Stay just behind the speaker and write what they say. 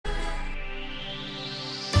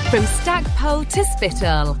From Stackpole to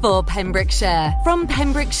Spittal for Pembrokeshire. From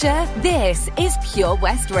Pembrokeshire, this is Pure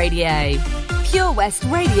West Radio. Pure West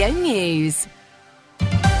Radio News.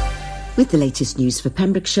 With the latest news for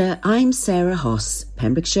Pembrokeshire, I'm Sara Hoss.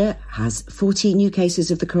 Pembrokeshire has 40 new cases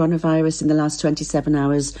of the coronavirus in the last 27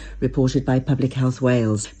 hours, reported by Public Health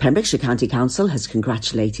Wales. Pembrokeshire County Council has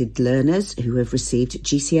congratulated learners who have received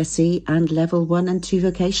GCSE and Level 1 and 2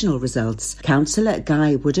 vocational results. Councillor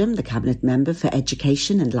Guy Woodham, the Cabinet Member for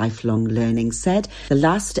Education and Lifelong Learning, said the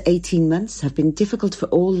last 18 months have been difficult for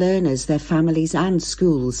all learners, their families and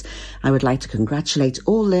schools. I would like to congratulate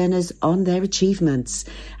all learners on their achievements.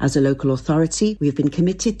 As a local authority, we have been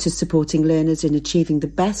committed to supporting learners in achieving the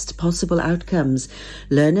best possible outcomes.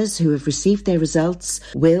 Learners who have received their results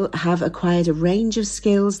will have acquired a range of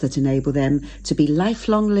skills that enable them to be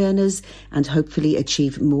lifelong learners and hopefully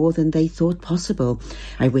achieve more than they thought possible.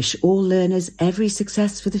 I wish all learners every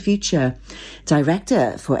success for the future.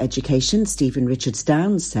 Director for Education, Stephen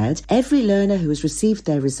Richards-Downs, said, every learner who has received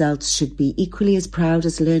their results should be equally as proud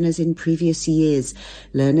as learners in previous years.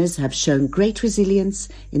 Learners have shown great resilience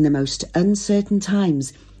in the most uncertain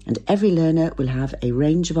times, and every learner will have a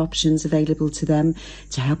range of options available to them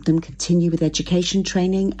to help them continue with education,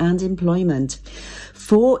 training and employment.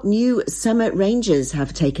 4 new summer rangers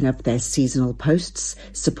have taken up their seasonal posts,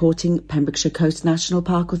 supporting Pembrokeshire Coast National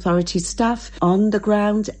Park Authority staff on the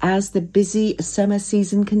ground as the busy summer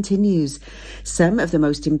season continues. Some of the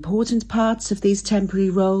most important parts of these temporary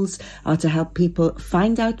roles are to help people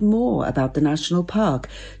find out more about the national park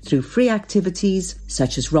through free activities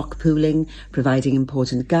such as rock pooling, providing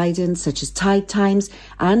important guidance such as tide times,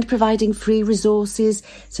 and providing free resources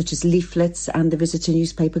such as leaflets and the visitor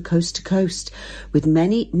newspaper Coast to Coast. With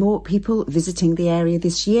many more people visiting the area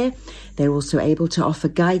this year, they're also able to offer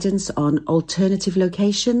guidance on alternative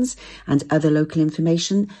locations and other local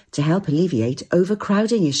information to help alleviate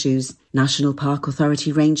overcrowding issues. National Park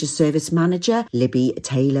Authority Ranger Service Manager Libby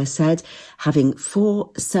Taylor said, having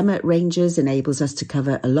 4 summer rangers enables us to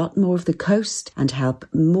cover a lot more of the coast and help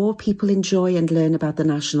more people enjoy and learn about the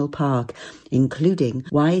national park, including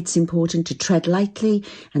why it's important to tread lightly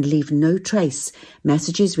and leave no trace,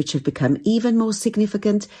 messages which have become even more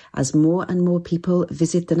significant as more and more people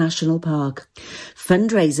visit the national park.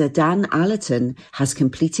 Fundraiser Dan Allerton has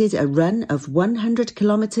completed a run of 100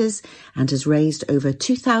 kilometres and has raised over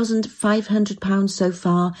 £2,500 so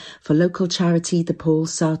far for local charity the Paul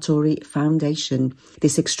Sartori Foundation.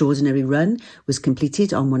 This extraordinary run was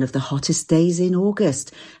completed on one of the hottest days in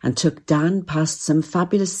August and took Dan past some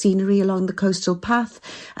fabulous scenery along the coastal path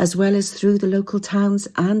as well as through the local towns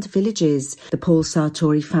and villages. The Paul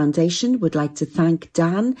Sartori Foundation would like to thank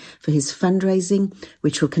Dan for his fundraising,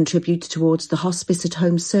 which will contribute towards the hospice at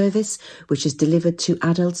home service which is delivered to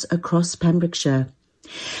adults across Pembrokeshire.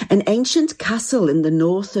 An ancient castle in the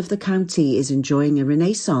north of the county is enjoying a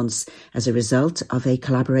renaissance as a result of a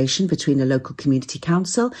collaboration between a local community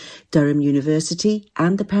council, Durham University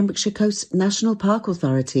and the Pembrokeshire Coast National Park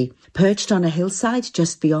Authority. Perched on a hillside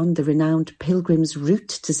just beyond the renowned pilgrims' route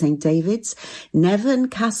to St David's,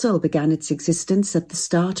 Nevern Castle began its existence at the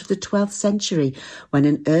start of the 12th century when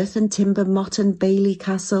an earth and timber Mott and Bailey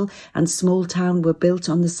castle and small town were built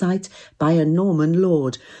on the site by a Norman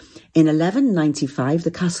lord. In 1195,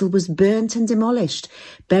 the castle was burnt and demolished,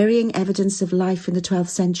 burying evidence of life in the 12th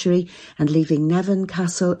century and leaving Nevern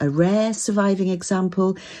Castle a rare surviving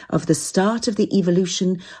example of the start of the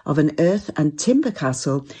evolution of an earth and timber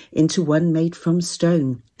castle into one made from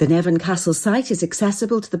stone. The Nevern Castle site is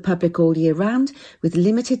accessible to the public all year round, with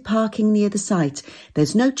limited parking near the site.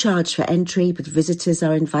 There's no charge for entry, but visitors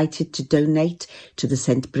are invited to donate to the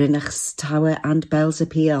St Brynach's Tower and Bells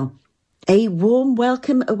Appeal. A warm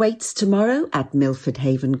welcome awaits tomorrow at Milford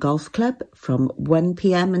Haven Golf Club from 1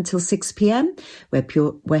 p.m. until 6 p.m, where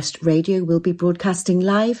Pure West Radio will be broadcasting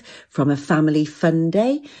live from a family fun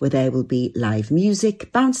day where there will be live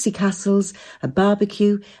music, bouncy castles, a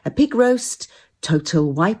barbecue, a pig roast,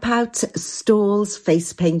 total wipeout, stalls,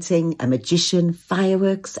 face painting, a magician,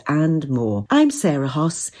 fireworks and more. I'm Sara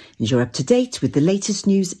Hoss and you're up to date with the latest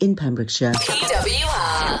news in Pembrokeshire.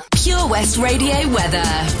 PWR, Pure West Radio weather.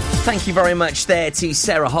 Thank you very much there to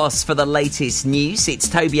Sara Hoss for the latest news. It's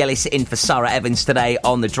Toby Ellis in for Sara Evans today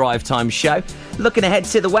on the Drivetime show. Looking ahead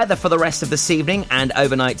to the weather for the rest of this evening and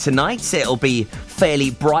overnight tonight. It'll be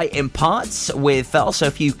fairly bright in parts with also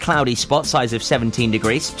a few cloudy spots, highs of 17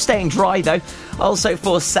 degrees. Staying dry though. Also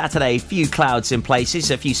for Saturday, few clouds in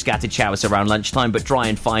places, a few scattered showers around lunchtime, but dry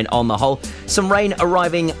and fine on the whole. Some rain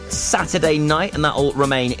arriving Saturday night and that'll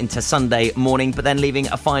remain into Sunday morning, but then leaving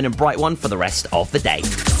a fine and bright one for the rest of the day.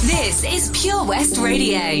 This is Pure West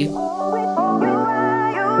Radio.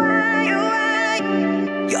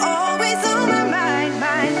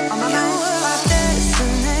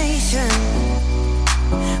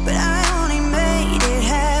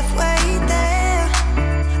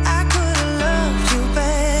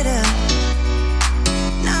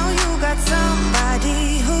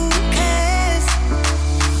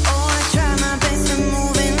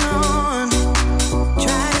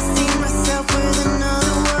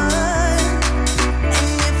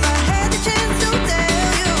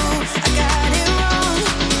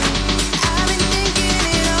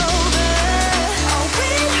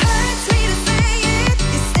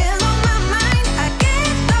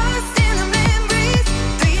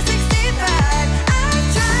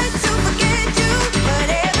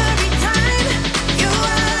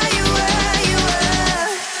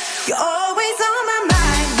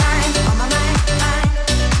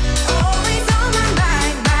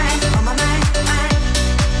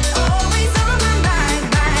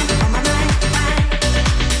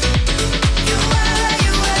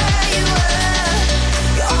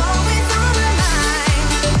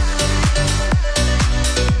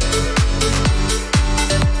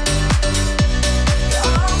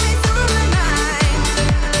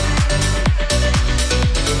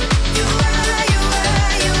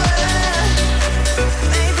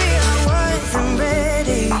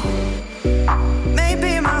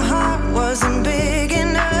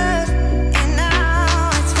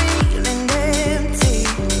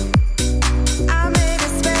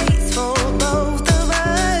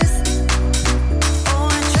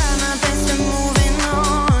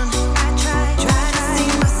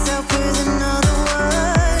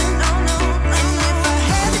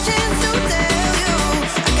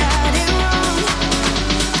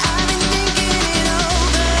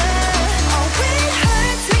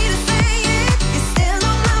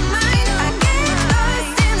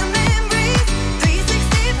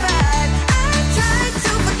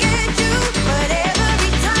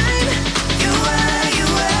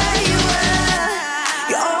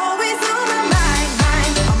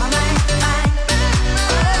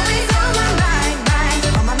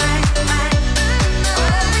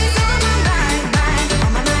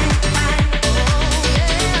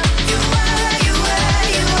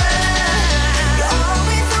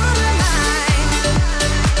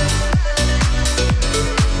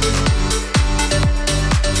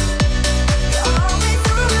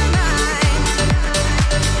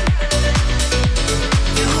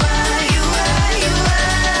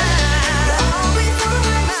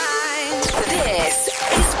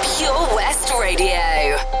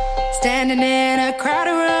 Standing in a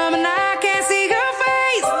crowded room and I can't see your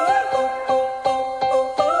face.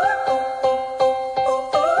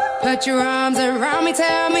 Put your arms around me,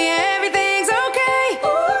 tell me everything's okay.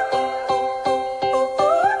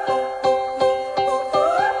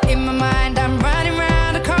 In my mind I'm running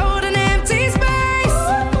round a cold and empty space.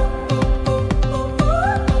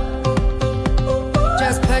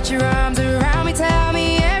 Just put your arms around me, tell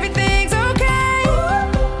me everything's okay.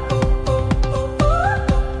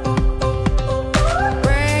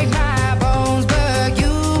 Break my bones, but you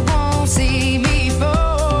won't see me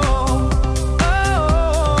fall.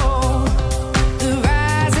 Oh, the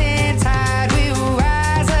rising tide will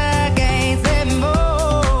rise against them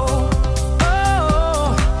all.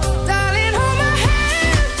 Oh, darling, hold my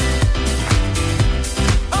hand.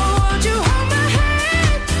 Oh, won't you hold my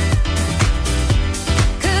hand?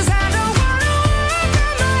 'Cause I don't wanna walk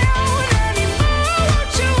on my own anymore.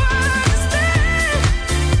 Won't you understand?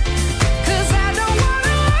 'Cause I don't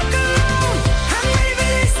wanna walk alone. I'm ready for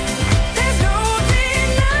this. There's no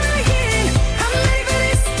denying. I'm ready for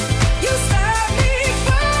this. You stop me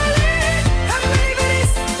falling. I'm ready for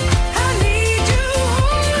this. I need you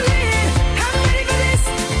holding. I'm ready for this.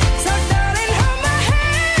 So darling, hold my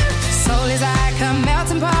hand. Soul is like a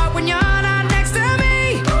melting pot when you're not next to me.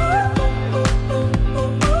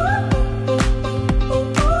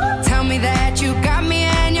 Tell me that you got me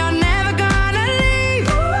and you're never gonna leave.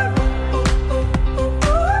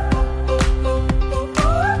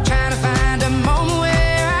 Trying to find a moment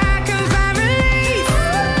where I can find relief.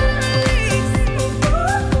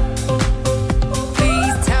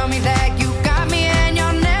 Please tell me that you got me and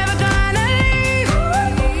you're never gonna leave.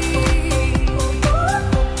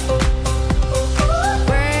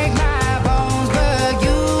 Break my bones, but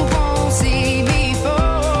you won't see me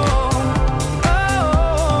fall. Oh,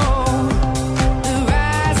 the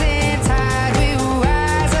rising tide will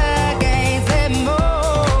rise against them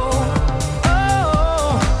all.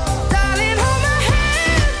 Oh, darling, hold my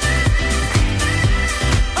hand.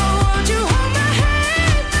 Oh, won't you hold my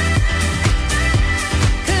hand?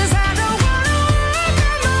 'Cause I don't wanna walk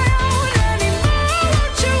on my own anymore.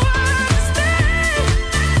 Won't you understand?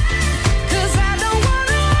 'Cause I don't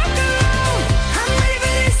wanna walk alone. I'm ready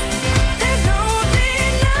for this. There's no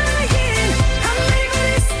denying. I'm ready for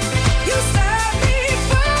this. You stop me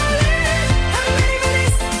falling. I'm ready for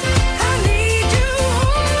this. I need you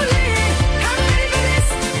holding. I'm ready for this.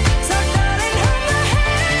 So darling, hold my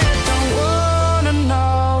hand. Don't wanna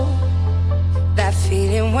know that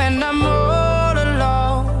feeling when I'm all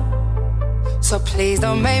alone. So please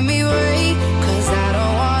don't make me wait, 'cause I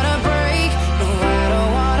don't wanna break. No, I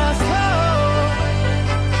don't wanna fall.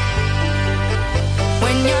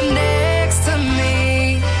 When you're next to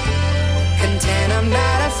me, content, I'm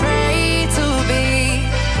not afraid to be.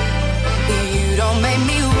 You don't make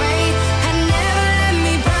me wait and never let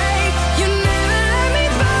me break. You never let me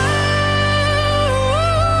fall.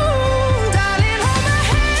 Darling, hold my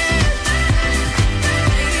hand.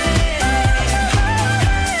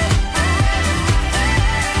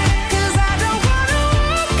 'Cause I don't wanna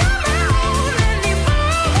walk on my own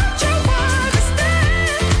anymore. Won't you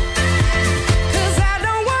understand? 'Cause I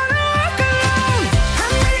don't wanna walk alone.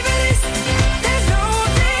 I'm ready for this. There's no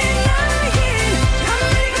denying. I'm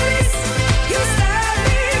ready for this. You stop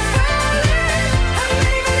me falling. I'm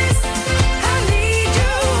ready for this. I need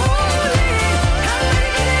you holding. I'm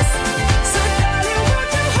ready for this. So darling, won't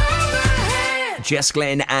you hold my hand? Jess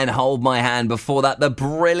Glynn and Hold My Hand. Before that, the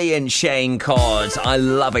brilliant Shane Codd.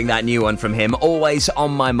 I'm loving that new one from him. Always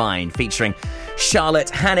on My Mind, featuring Charlotte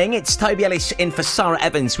Hanning. It's Toby Ellis in for Sara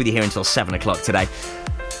Evans with you here until 7 o'clock today.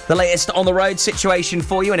 The latest on the road situation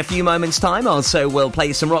for you in a few moments' time. Also, we'll play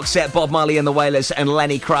you some rock set, Bob Marley and the Wailers and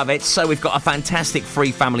Lenny Kravitz. So we've got a fantastic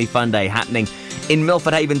free family fun day happening in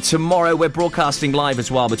Milford Haven tomorrow. We're broadcasting live as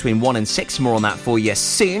well between 1 and 6. More on that for you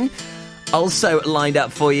soon. Also lined up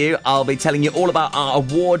for you, I'll be telling you all about our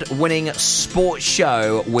award-winning sports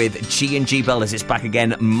show with G&G Builders. It's back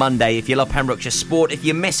again Monday. If you love Pembrokeshire sport, if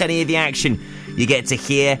you miss any of the action, you get to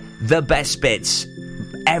hear the best bits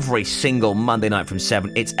every single Monday night from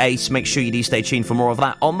 7. It's ace. Make sure you do stay tuned for more of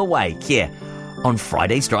that on the way here on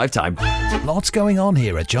Friday's Drive Time. Lots going on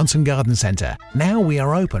here at Johnson Garden Centre. Now we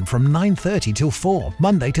are open from 9:30 till 4,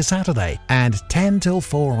 Monday to Saturday, and 10 till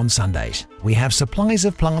 4 on Sundays. We have supplies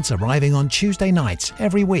of plants arriving on Tuesday nights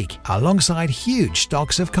every week, alongside huge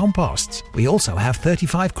stocks of composts. We also have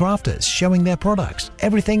 35 crafters showing their products,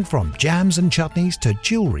 everything from jams and chutneys to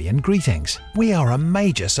jewellery and greetings. We are a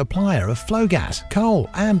major supplier of flow gas, coal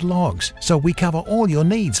and logs, so we cover all your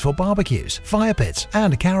needs for barbecues, fire pits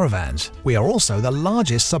and caravans. We are also the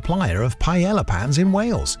largest supplier of paella pans in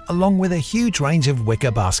Wales, along with a huge range of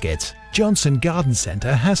wicker baskets. Johnson Garden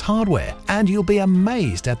Centre has hardware, and you'll be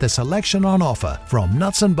amazed at the selection on offer, from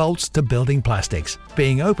nuts and bolts to building plastics.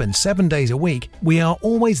 Being open 7 days a week, we are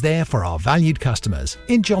always there for our valued customers.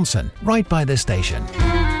 In Johnson, right by the station.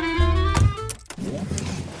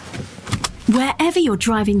 Wherever you're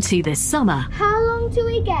driving to this summer, How long till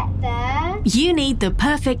we get there? you need the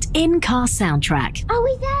perfect in-car soundtrack. Are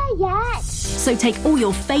we there yet? So take all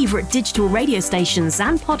your favourite digital radio stations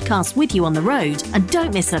and podcasts with you on the road, and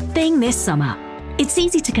don't miss a thing this summer. It's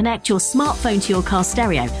easy to connect your smartphone to your car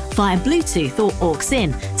stereo via Bluetooth or aux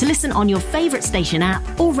in to listen on your favourite station app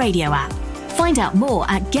or radio app. Find out more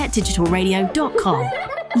at getdigitalradio.com.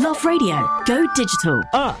 Love radio. Go digital.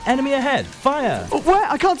 Ah, enemy ahead. Fire. Oh, where?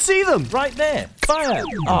 I can't see them. Right there. Fire.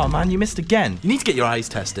 Oh, man, you missed again. You need to get your eyes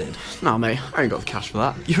tested. Nah, mate, I ain't got the cash for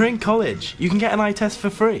that. You're in college. You can get an eye test for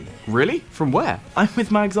free. Really? From where? I'm with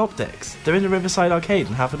Mags Optics. They're in the Riverside Arcade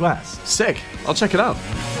in Haverfordwest. Sick. I'll check it out.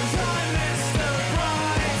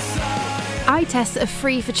 Eye tests are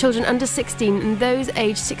free for children under 16 and those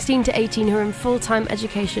aged 16 to 18 who are in full-time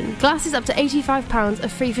education. Glasses up to £85 are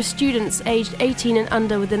free for students aged 18 and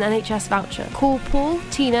under with an NHS voucher. Call Paul,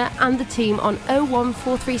 Tina and the team on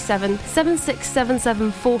 01437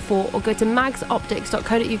 767744 or go to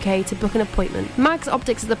magsoptics.co.uk to book an appointment. Mags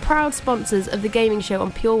Optics are the proud sponsors of the gaming show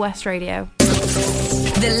on Pure West Radio.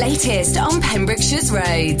 The latest on Pembrokeshire's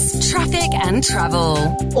roads, traffic and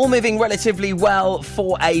travel. All moving relatively well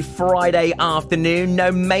for a Friday afternoon.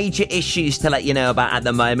 No major issues to let you know about at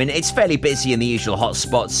the moment. It's fairly busy in the usual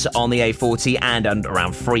hotspots on the A40 and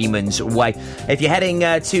around Freeman's Way. If you're heading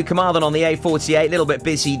to Carmarthen on the A48, a little bit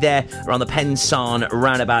busy there around the Pensarn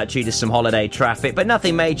roundabout due to some holiday traffic, but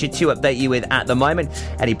nothing major to update you with at the moment.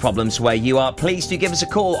 Any problems where you are, please do give us a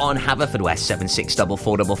call on Haverfordwest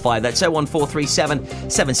 764455. That's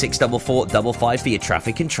 01437 764455 for your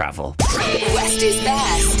traffic and travel. West is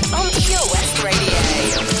best on Pure West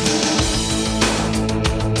Radio.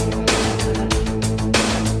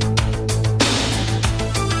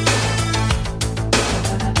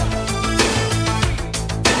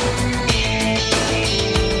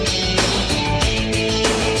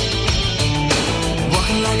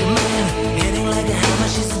 Walking like a man, hitting like a hammer.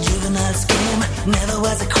 She's a juvenile scam. Never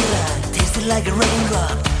was a quitter, tasted like a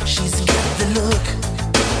raindrop. She's got the look.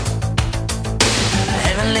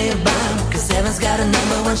 Heavenly bound, cause heaven's got a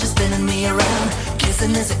number when she's spinning me around.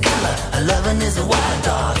 Kissing is a color, a loving is a wild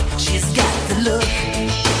dog. She's got the look.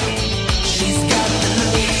 She's got the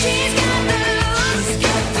look. She's got the look. She's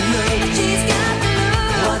got the look. She's got the look.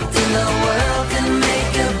 What in the world can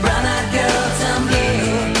make a brown-eyed girl turn blue?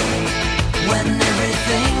 When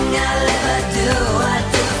everything I'll ever do, I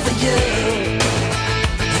do for you.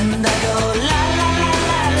 And I go la la la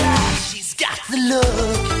la la. She's got the look.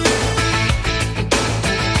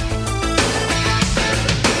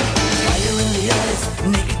 Fire in the eyes,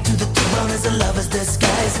 naked to the bone as a lover's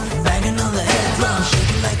disguise. Banging on the head drum,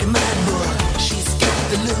 shaking like a mad bull. She's got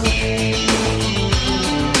the look.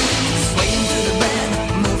 Swaying through the band,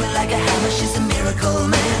 moving like a hammer. She's a miracle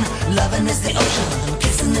man. Loving is the ocean,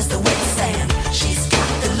 kissing is the wet sand. She's got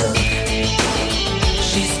the look.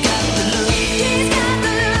 She's got the look. She's got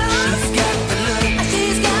the look. She's got the look.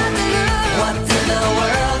 She's got the look. What in the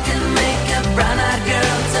world can make a brown-eyed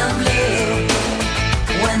girl turn blue?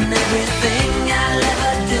 When everything I'll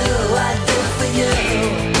ever do, I do for you.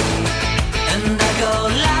 And I go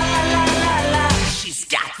la la la la la. She's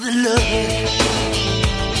got the look.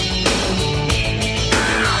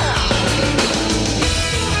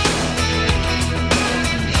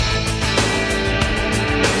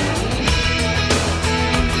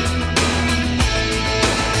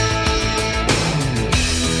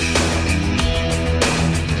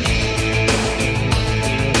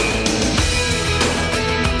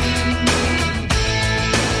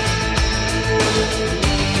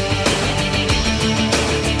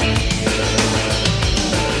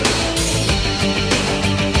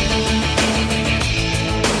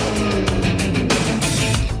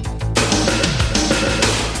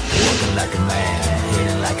 Like a man,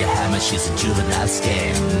 hitting like a hammer. She's a juvenile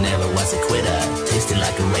scam. Never was a quitter, tasted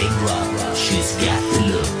like a raindrop. She's got the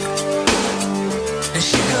look. And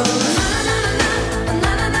she goes na na na na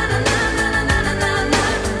na na na na na na na na na.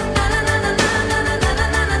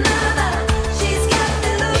 She's got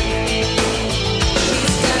the look.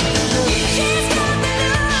 She's got the look. She's got the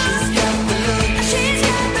look. She's got the look. She's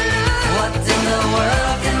got the look. What in the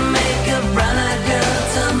world can make a brown-eyed girl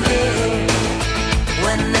turn blue?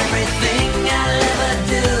 When everything I'll ever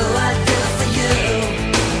do, I do for you.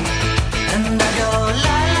 And I go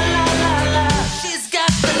la la la la la. She's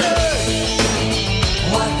got the look.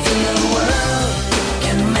 What in the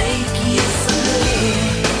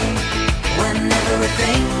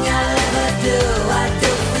Everything I'll ever do, I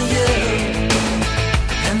do for you.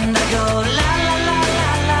 And I go la la la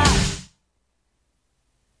la la.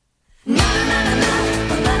 Na na na na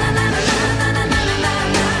na na na na na na na na na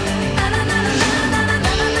na. Na na na na na na na na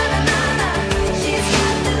na na na. She's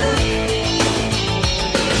got the look.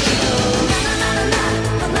 Na na na na na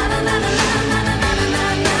na na na na na na na na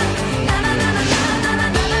na. Na na na na na na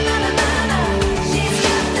na na na na na. She's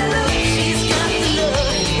got the look. She's got the look.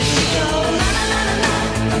 She go na na na na na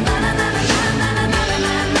na na na na na na na na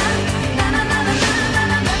na na. Na na na na na na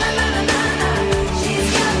na na na na na na. She's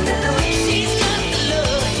got the look. She's got the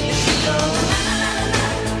look. She go na na na na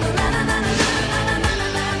na na na na na na na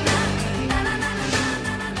na.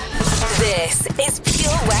 This is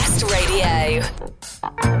Pure West Radio.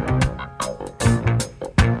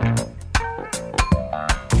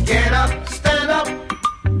 Get up, stand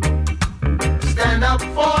up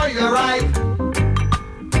for your right.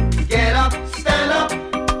 Get up, stand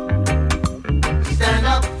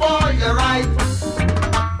up for your right.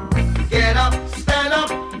 Get up, stand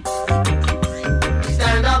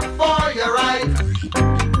up for your right.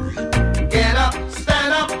 Get up,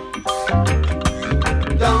 stand up,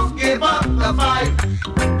 don't give up the fight.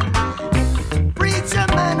 Preacher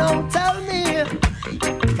man, don't tell me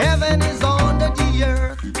heaven is under the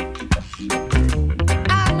earth.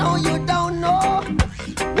 I know you don't know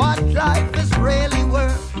what life is really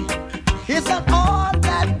worth. Isn't all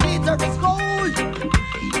that glitter is gold?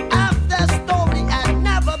 After story had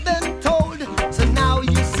never been told, so now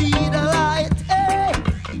you see the light. Hey,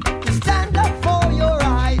 stand up for your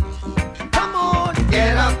right. Come on,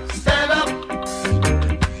 Get up, stand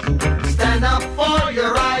up for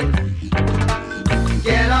your right.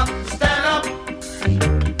 Get up, stand up,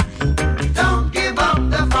 don't give up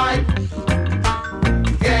the fight.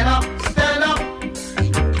 Get up, stand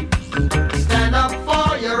up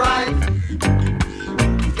for your right.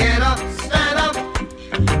 Get up, stand up,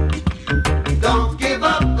 don't give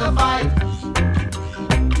up the fight.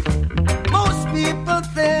 most people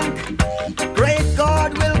think great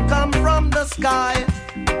God will come from the sky,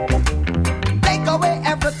 take away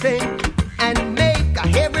everything and make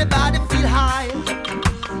everybody feel high.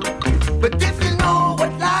 But if you know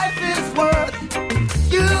what life is worth,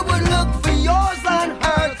 you would look for yours on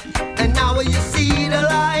earth. And now you see the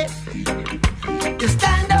light, you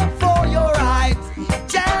stand up for your rights.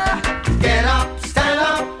 Yeah, Get up, stand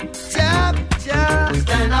up, yeah, yeah.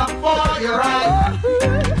 stand up for your right.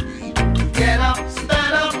 Get up,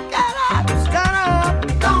 stand up, Get up, stand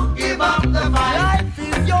up. don't give up the fight. Life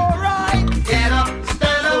is your right, Get up,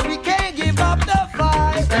 stand so up, we can't give up the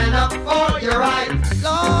fight. stand up for your right.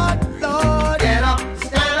 Lord, Lord, Get up,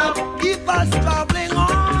 stand up, keep us traveling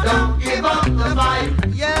on. don't give up the fight.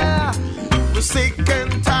 Yeah, We're sick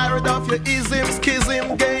and tired of your ism,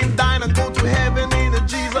 schism, game, dine and go to heaven in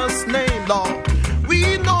Jesus' name, Lord.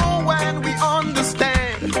 We know and we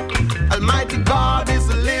understand. Almighty God is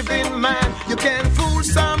a living man. You can fool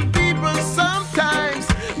some people sometimes,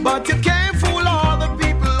 but you can't fool all the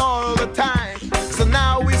people all the time. So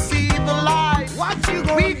now we see the light. what you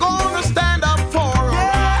gonna We gonna stand up for our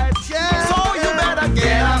rights. yeah, So you better Get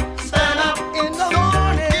get up, up, stand up, in the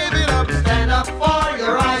morning. give it up, stand up for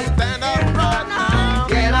your right. stand up right now.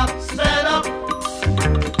 Get up, stand up,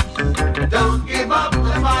 don't give up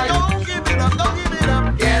the fight. Don't give it up, don't give it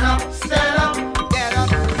up. Get up, stand up, Get up,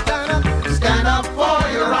 stand up, stand up for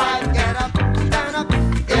your right. get up, stand up.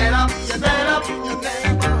 Get up, stand up, In your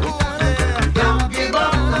neighborhood, yeah. don't give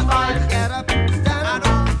up the fight. Get up, stand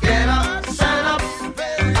up. Get up, stand up,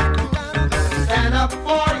 stand up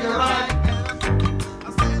for your right.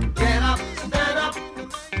 Get up, stand up.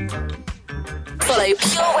 Follow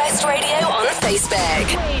Pure West Radio on Facebook.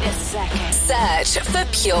 Wait a second. Search for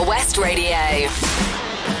Pure West Radio.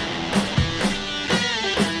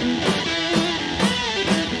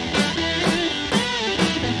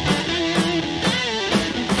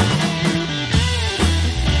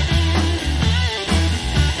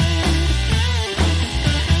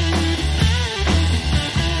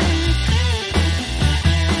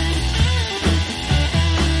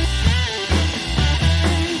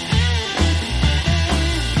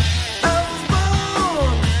 I was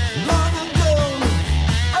born long ago,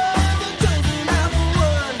 all the children of the world.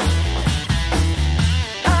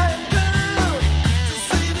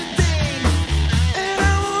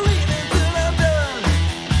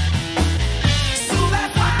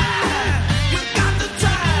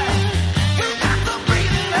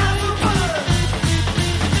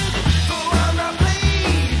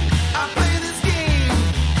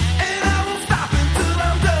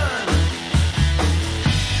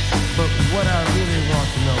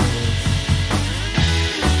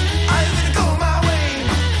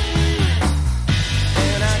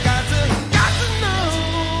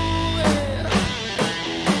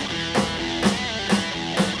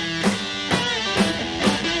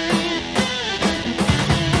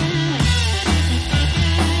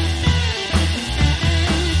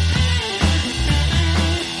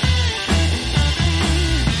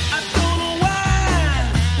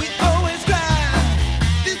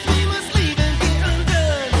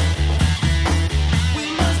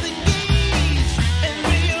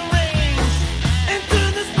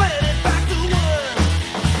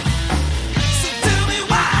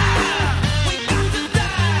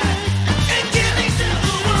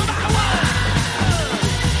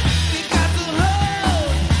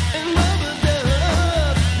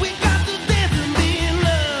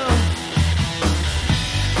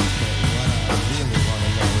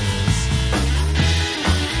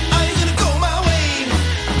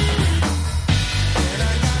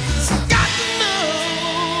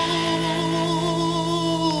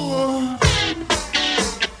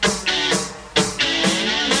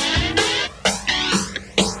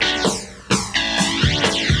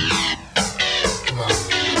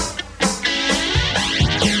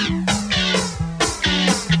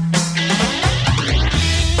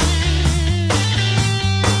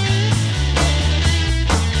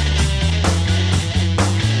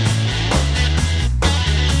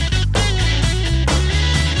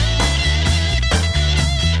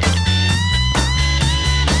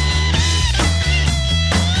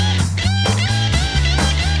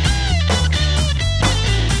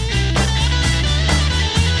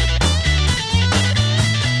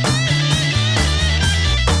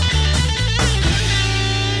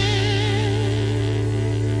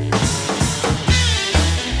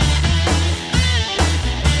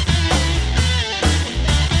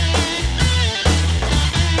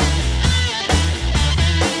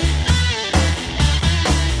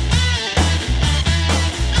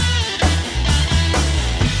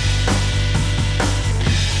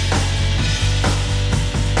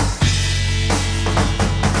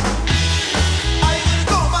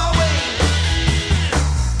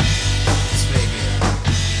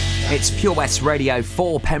 It's Pure West Radio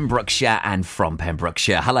for Pembrokeshire and from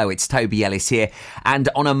Pembrokeshire. Hello, it's Toby Ellis here. And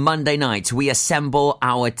on a Monday night, we assemble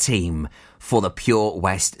our team for the Pure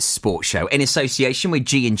West Sports Show in association with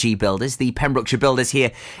G&G Builders, the Pembrokeshire Builders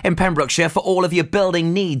here in Pembrokeshire. For all of your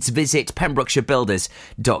building needs, visit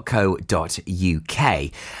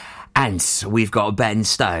pembrokeshirebuilders.co.uk. And we've got Ben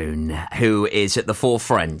Stone, who is at the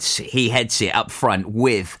forefront. He heads it up front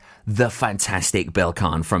with the fantastic Bill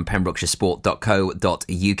Kahn from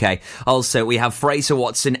pembrokeshiresport.co.uk. Also, we have Fraser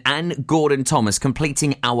Watson and Gordon Thomas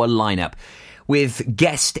completing our lineup with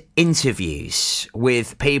guest interviews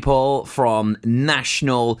with people from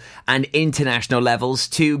national and international levels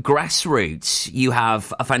to grassroots. You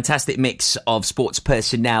have a fantastic mix of sports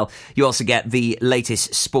personnel. You also get the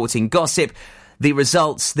latest sporting gossip, the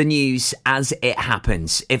results, the news as it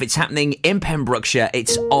happens. If it's happening in Pembrokeshire,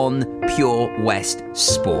 it's on Pure West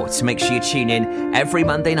Sport. Make sure you tune in every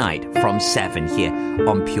Monday night from 7 here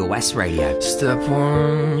on Pure West Radio. Step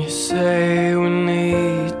one, you say we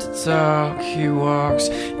need to talk. He walks,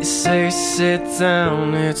 you say sit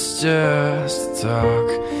down, it's just a talk.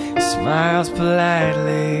 He smiles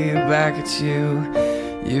politely back at you.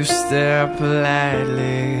 You stare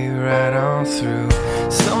politely right on through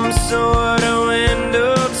some sort of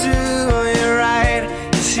window to your right.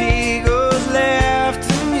 As he goes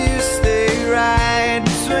left and you stay right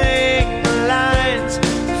between the lines of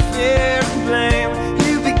fear and blame.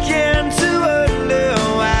 You begin to wonder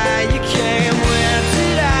why you came. Where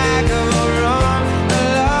did I go wrong? I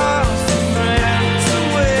lost a friend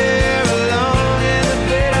somewhere along in the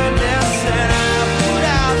bitterness, and I put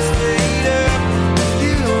out stayed up with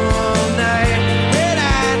you all night. And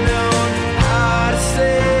I know how to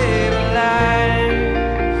save a life.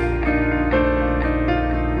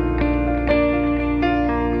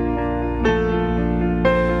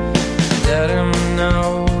 Let him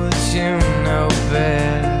know that you know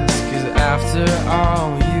best, 'cause after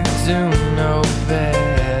all you do know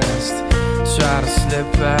best. Try to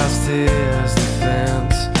slip past his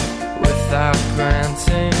defense without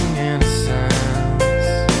granting innocence.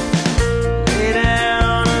 Lay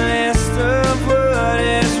down a list of what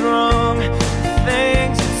is wrong, the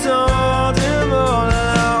things you told him all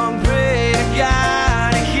along. Pray to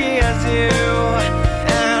God he hears you,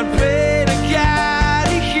 and pray to God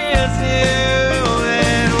he hears you.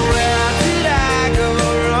 And where did I go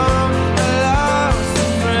wrong? I lost a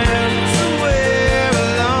friend somewhere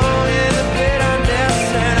along in the bitterness,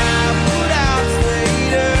 and I put out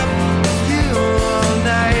stayed up with you all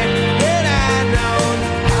night. And I know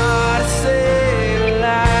how to save a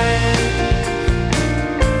life.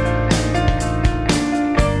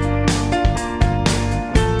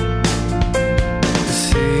 As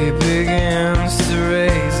he begins to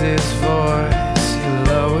raise his voice, you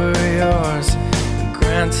lower yours and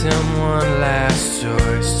grant him one last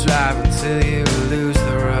choice. Drive until you lose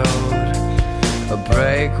the road, a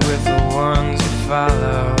break with the ones you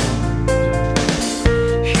follow.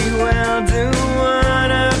 He will do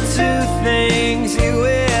one of two things. He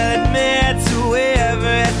will admit to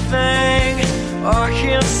everything, or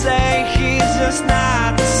he'll say he's just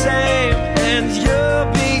not the same, and you'll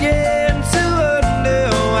begin to wonder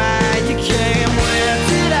why you came. Where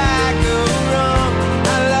did I go wrong? I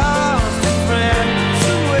lost a friend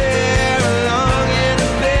somewhere along in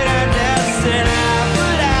the bitterness, and I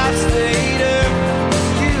stayed up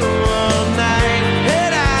with you all night.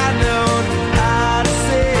 And I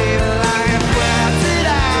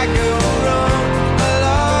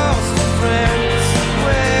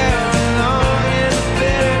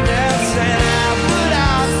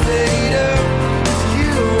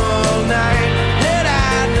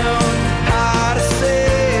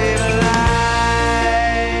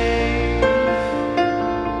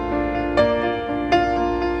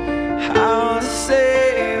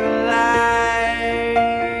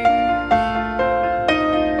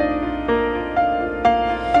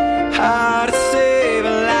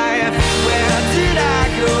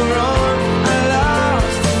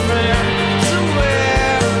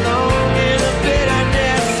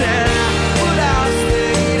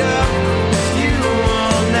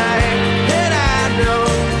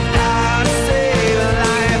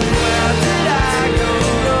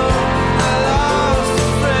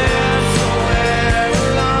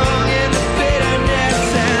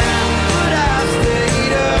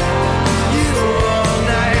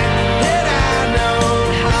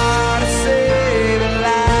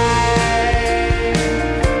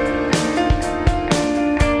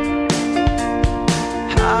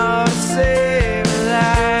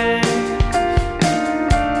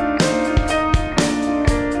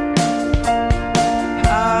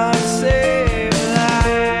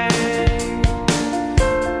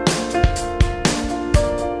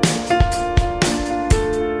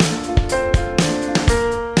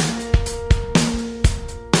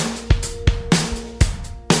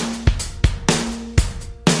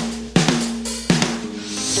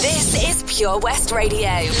This is Pure West Radio,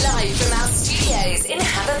 live from our studios in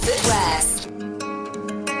Haverfordwest.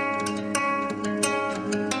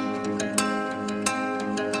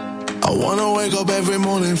 I wanna wake up every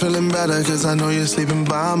morning feeling better, cause I know you're sleeping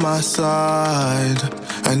by my side.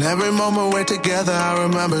 And every moment we're together, I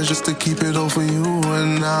remember just to keep it all for you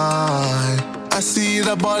and I see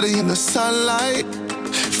that body in the sunlight,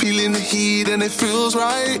 feeling the heat and it feels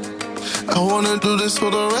right. I wanna do this for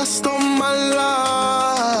the rest of my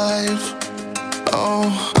life. Oh,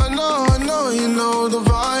 I know, you know the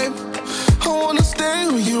vibe. I wanna stay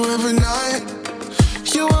with you every night.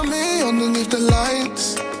 You and me underneath the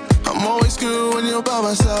lights. I'm always good when you're by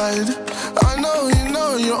my side. I know, you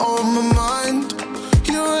know, you're on my mind.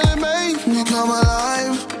 You really make me come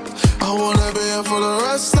alive. I wanna be here for the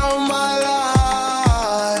rest of my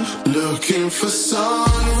life. Looking for sun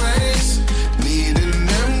rays, needing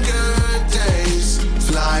them good days.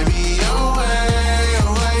 Fly me away,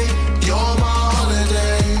 away, you're my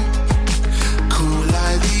holiday. Cool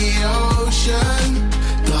like the ocean,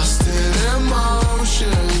 lost in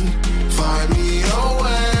emotion. Find me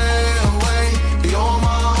away, away, you're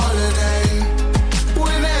my holiday.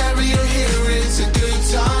 Whenever you're here, it's a good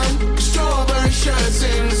time. Strawberry shirts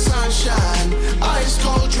in the sunshine, ice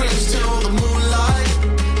cold drinks till the moonlight.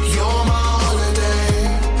 You're my holiday.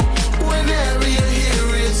 Whenever you're here,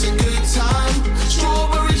 it's a good time.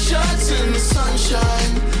 Strawberry shirts in the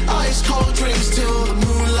sunshine, ice cold drinks till the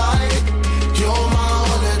moonlight. You're my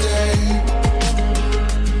holiday.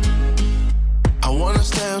 I wanna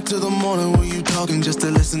stay up till the morning with you talking, just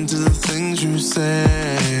to listen to the things you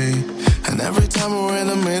say. And every time we're in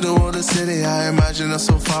the middle of the city, I imagine us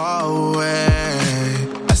so far away.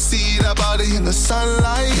 I see that body in the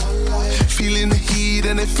sunlight, feeling the heat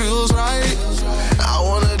and it feels right. I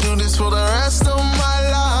wanna do this for the rest of my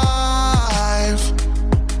life.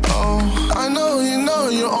 Oh, I know, you know,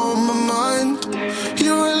 you're on my mind.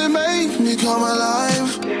 You really make me come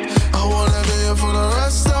alive. I wanna be here for the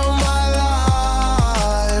rest of my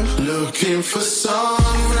life. Looking for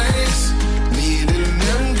sun rays, needing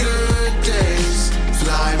them good days.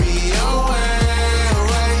 Fly me away,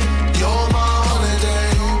 away, you're my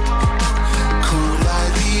holiday. Cool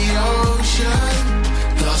like the ocean,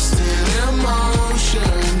 lost in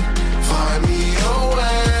emotion. Find me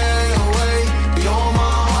away, away, you're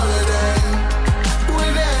my holiday.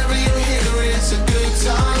 Whenever you're here, it's a good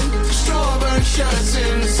time. Strawberry shirts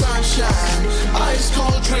in the sunshine, ice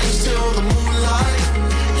cold drinks till the moonlight.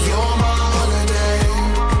 You're my holiday.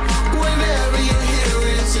 Whenever you're here,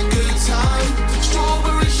 it's a good time.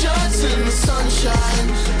 Strawberry shirts in the sunshine,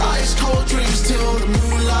 ice cold drinks till the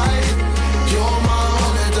moonlight. You're my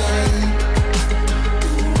holiday.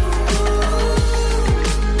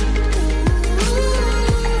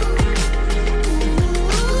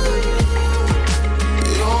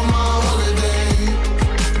 You're my holiday.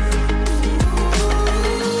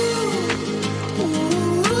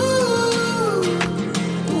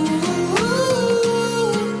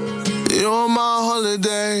 You're my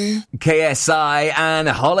holiday. KSI and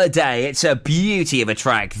Holiday. It's a beauty of a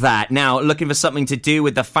track, that. Now, looking for something to do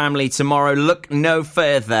with the family tomorrow? Look no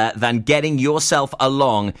further than getting yourself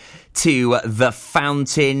along to the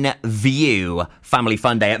Fountain View Family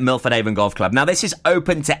Fun Day at Milford Haven Golf Club. Now, this is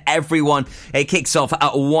open to everyone. It kicks off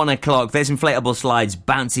at 1 o'clock. There's inflatable slides,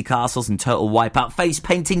 bouncy castles and total wipeout, face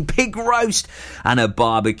painting, pig roast and a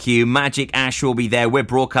barbecue. Magic Ash will be there. We're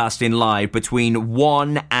broadcasting live between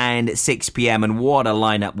 1 and 6 p.m. and what a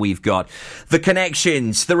lineup we've got. The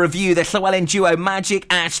Connections, The Review, the Llewellyn Duo, Magic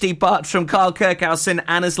Ash, Steve Bartram, Carl Kirkhausen,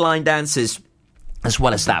 Anna's Line Dancers, as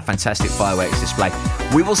well as that fantastic fireworks display.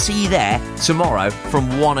 We will see you there tomorrow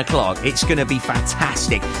from 1 o'clock. It's going to be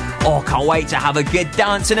fantastic. Oh, can't wait to have a good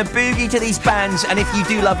dance and a boogie to these bands. And if you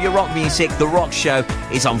do love your rock music, The Rock Show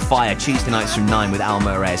is on fire Tuesday nights from 9 with Al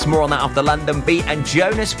Moraes. More on that after London Beat and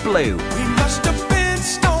Jonas Blue. We must have been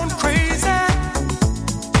stone crazy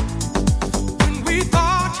when we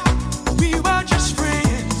thought we were just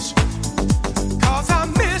friends. 'Cause I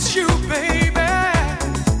miss you, baby.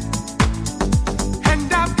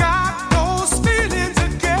 And I've got those feelings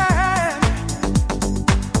again.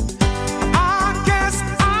 I guess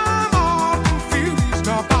I'm all confused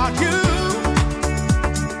about you.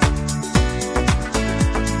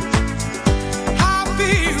 I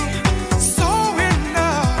feel so in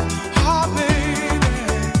love, oh baby.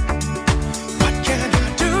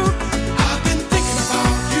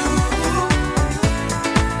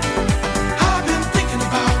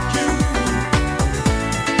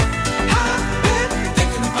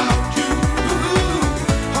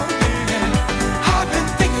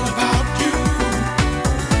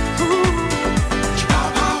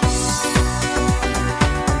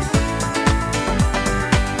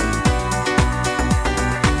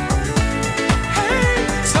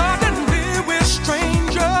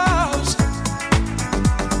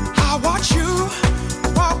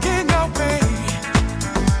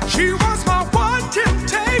 She was my one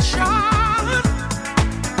temptation.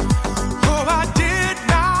 Oh, I did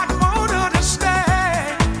not want her to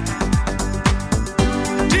stay.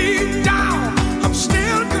 Deep down, I'm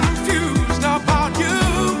still confused about you.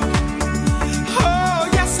 Oh,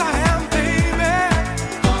 yes, I am, baby.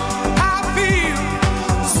 I feel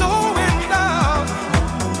so in love.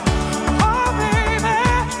 Oh, baby,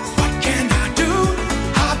 what can I do?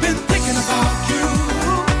 I've been thinking about you.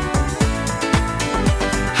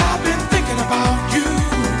 I've been thinking about you.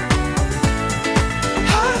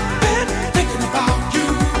 I've been thinking about you.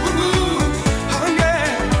 Oh, yeah.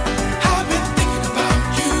 I've been thinking about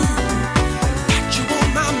you. Got you on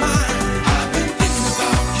my mind. I've been thinking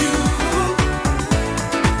about you.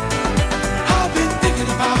 I've been thinking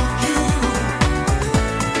about you.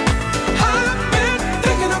 I've been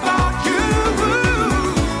thinking about you.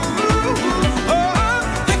 Oh, I'm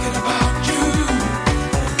thinking about you.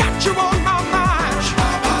 Got you on my mind.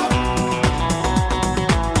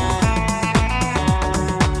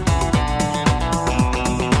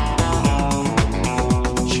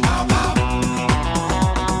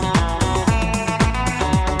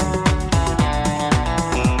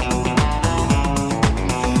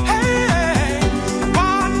 Hey,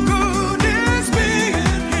 what good is being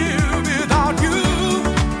here without you?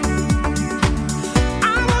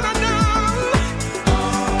 I wanna know.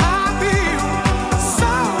 I feel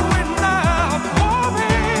so in love, oh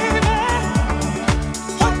baby.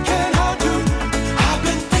 What can I do? I've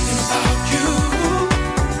been thinking about you.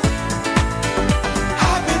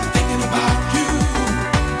 I've been thinking about you.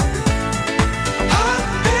 I've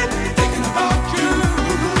been thinking about you.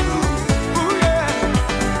 Oh yeah,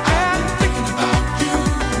 I'm thinking about you.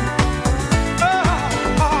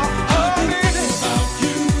 Oh, baby, about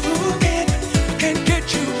you. Can't get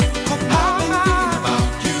you off my mind.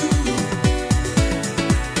 About you.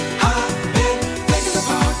 I've been thinking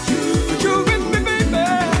about you. You with me, baby.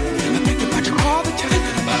 I think about you all the time.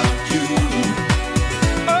 About you.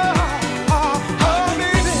 Oh,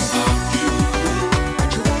 baby, about you. Got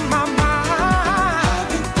you on my mind. I've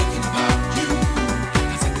been thinking about you.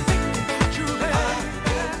 I said thinking about you, baby.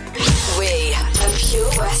 We are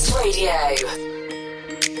Pure West Radio.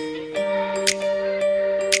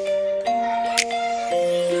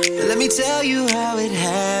 Let me tell you how it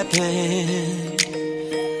happened.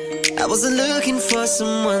 I wasn't looking for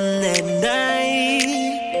someone that night.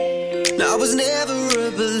 No, I was never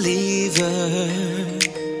a believer,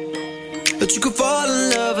 but you could fall in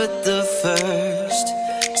love at the first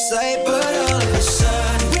sight. But all of a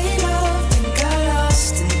sudden we loved and got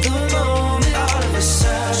lost in the moment. All of a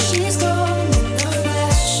sudden she's gone in the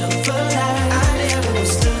flash of a light. I never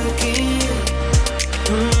was looking.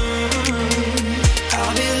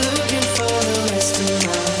 I'll be looking for the rest of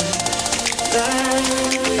my life.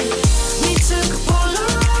 We took a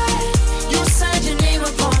Polaroid. You signed your name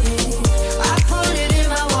upon it. I put it in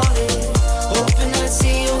my wallet, hoping I'd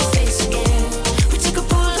see your face again. We took a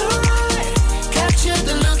Polaroid, captured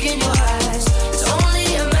the look in your eyes. It's only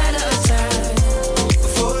a matter of time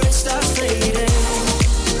before it starts fading.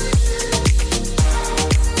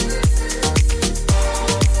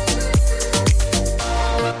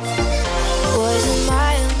 Was it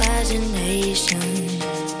my imagination?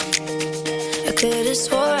 I could have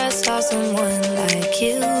swore I saw someone like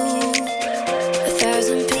you.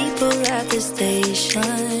 1,000 people at the station,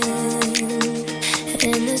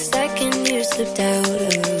 and the second you slipped out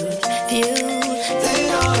of view,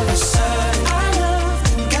 then all of a sudden I loved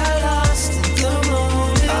and got lost in the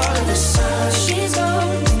moment. All of a sudden she's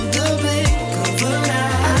gone in the blink of an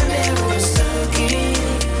eye. I never was looking.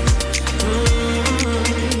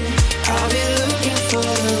 I'll be looking for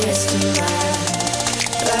the rest of my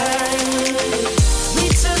life. We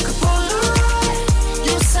took a Polaroid.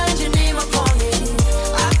 You signed your name upon it.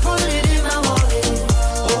 I put it in my wallet,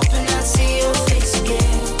 hoping I'd see your face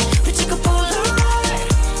again. We took a Polaroid,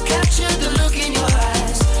 captured the look in your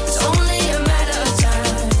eyes. It's only a matter of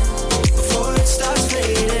time before it starts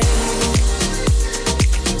fading.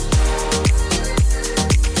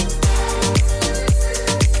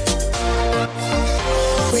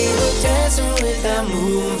 We were dancing without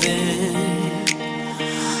moving.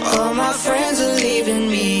 All my friends are leaving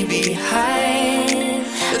me behind.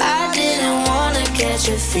 I didn't wanna catch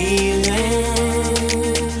a feeling,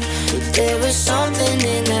 but there was something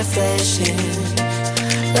in that flashing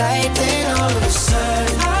light. Then all of a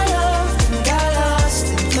sudden I loved and got lost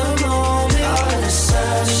in the moment. All of a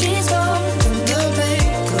sudden she's gone in the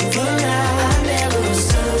blink of an eye. I never was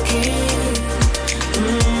looking.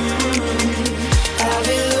 I'll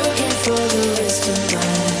be looking for the rest of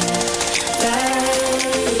my life.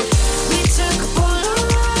 We took a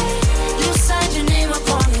Polaroid. You signed your name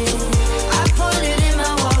upon it.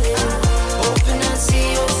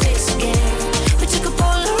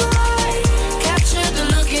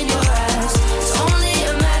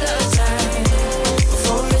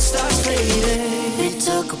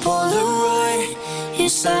 You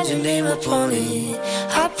signed your name upon it.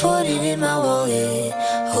 I put it in my wallet,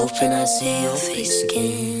 hoping I see your face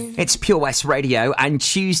again. It's Pure West Radio, and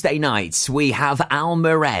Tuesday nights we have Al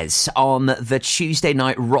Merez on the Tuesday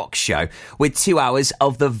Night Rock Show with 2 hours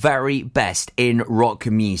of the very best in rock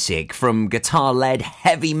music, from guitar-led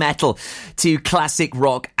heavy metal to classic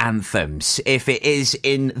rock anthems. If it is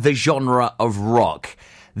in the genre of rock,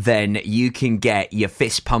 then you can get your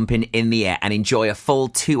fist pumping in the air and enjoy a full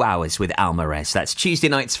 2 hours with Al Merez. That's Tuesday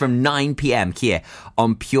nights from 9 p.m. here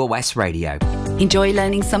on Pure West Radio. Enjoy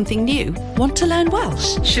learning something new? Want to learn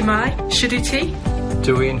Welsh? Shemai, Shuduti?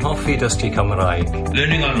 Dwi'n hoffi dysgu Cymraeg.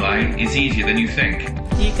 Learning online is easier than you think.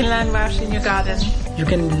 You can learn Welsh in your garden. You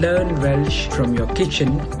can learn Welsh from your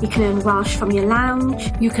kitchen. You can learn Welsh from your lounge.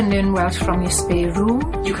 You can learn Welsh from your spare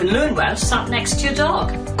room. You can learn Welsh sat next to your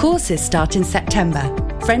dog. Courses start in September.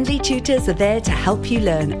 Friendly tutors are there to help you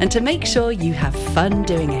learn and to make sure you have fun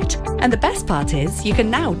doing it. And the best part is, you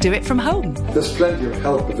can now do it from home. There's plenty of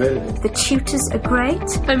help available. The tutors are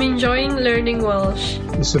great. I'm enjoying learning Welsh.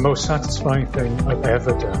 It's the most satisfying thing I've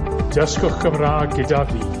ever done. Dysgwch Cymraeg gyda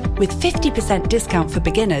fi. With 50% discount for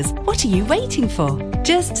beginners, what are you waiting for?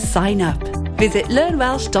 Just sign up. Visit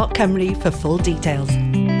learnwelsh.cymru for full details.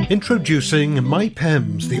 Introducing My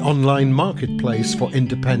Pems, the online marketplace for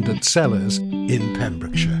independent sellers in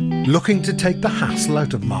Pembrokeshire. Looking to take the hassle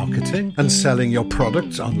out of marketing and selling your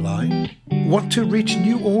products online? Want to reach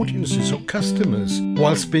new audiences or customers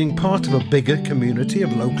whilst being part of a bigger community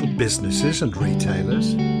of local businesses and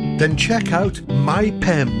retailers? Then check out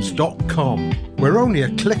mypems.com. We're only a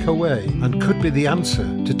click away and could be the answer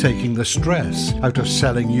to taking the stress out of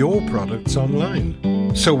selling your products online.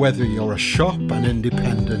 So whether you're a shop, an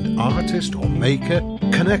independent artist or maker,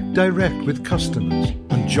 connect direct with customers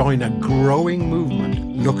and join a growing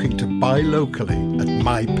movement looking to buy locally at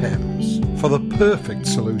MyPems. For the perfect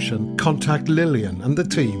solution, contact Lillian and the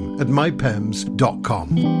team at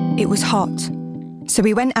mypems.com. It was hot, so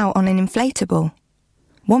we went out on an inflatable.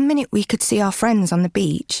 1 minute we could see our friends on the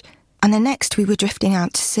beach, and the next we were drifting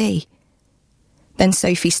out to sea. Then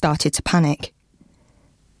Sophie started to panic.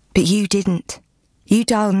 But you didn't. You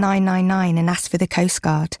dialed 999 and asked for the Coast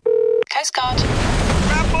Guard. Coast Guard.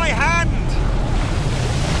 Grab my hand!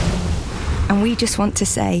 And we just want to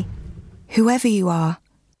say, whoever you are,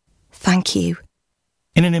 thank you.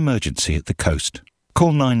 In an emergency at the coast,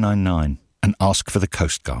 call 999 and ask for the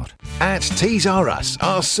Coast Guard. At Tees R Us,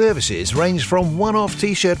 our services range from one-off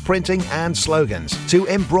T-shirt printing and slogans to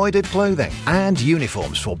embroidered clothing and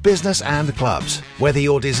uniforms for business and clubs. Whether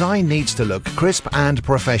your design needs to look crisp and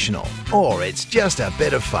professional, or it's just a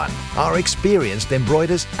bit of fun, our experienced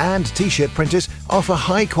embroiders and T-shirt printers offer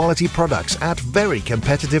high-quality products at very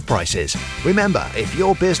competitive prices. Remember, if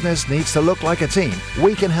your business needs to look like a team,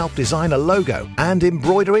 we can help design a logo and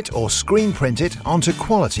embroider it or screen print it onto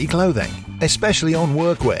quality clothing, especially on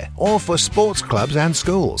workwear or for sports clubs and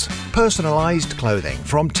schools. Personalised clothing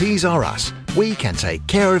from Tees R Us. We can take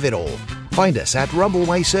care of it all. Find us at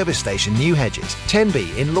Rumbleway Service Station, New Hedges,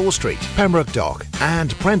 10B in Law Street, Pembroke Dock,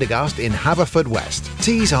 and Prendergast in Haverfordwest.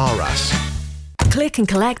 Tees R Us. Click and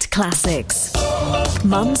collect classics.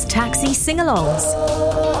 Mum's taxi sing-alongs.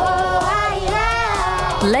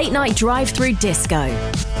 Late night drive-through disco.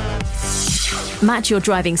 Match your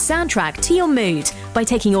driving soundtrack to your mood by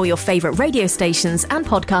taking all your favourite radio stations and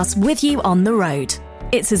podcasts with you on the road.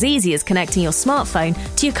 It's as easy as connecting your smartphone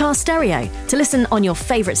to your car stereo to listen on your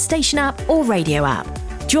favourite station app or radio app.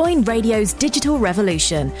 Join radio's digital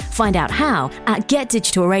revolution. Find out how at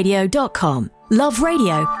getdigitalradio.com. Love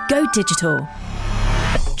radio, go digital.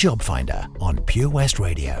 Job Finder on Pure West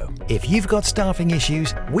Radio. If you've got staffing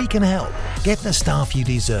issues, we can help. Get the staff you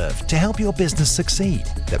deserve to help your business succeed.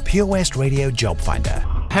 The Pure West Radio Job Finder.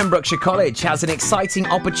 Pembrokeshire College has an exciting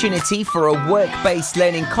opportunity for a work-based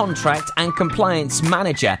learning contract and compliance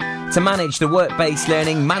manager to manage the work-based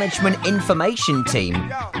learning management information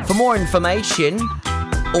team. For more information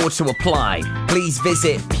or to apply, please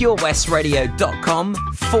visit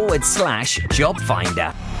purewestradio.com/job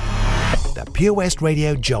finder. The Pure West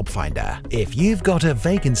Radio Job Finder. If you've got a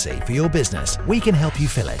vacancy for your business, we can help you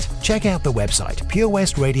fill it. Check out the website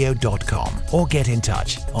purewestradio.com or get in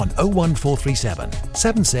touch on 01437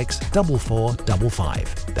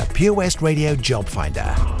 764455. The Pure West Radio Job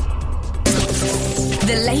Finder.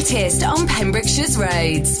 The latest on Pembrokeshire's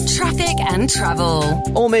roads, traffic and travel.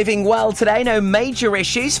 All moving well today, no major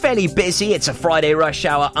issues, fairly busy. It's a Friday rush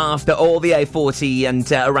hour after all. The A40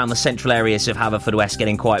 and around the central areas of Haverfordwest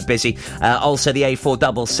getting quite busy. Also the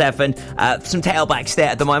A477, some tailbacks there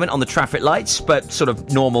at the moment on the traffic lights, but sort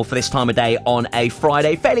of normal for this time of day on a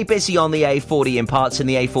Friday. Fairly busy on the A40 in parts, and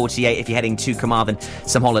the A48 if you're heading to Carmarthen.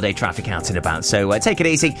 Some holiday traffic out and about, so take it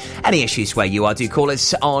easy. Any issues where you are, do call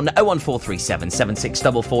us on 01437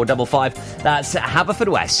 764455. That's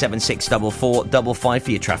Haverfordwest 764455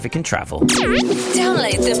 for your traffic and travel.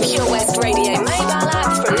 Download the Pure West Radio mobile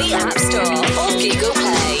app from the App Store or Google Play.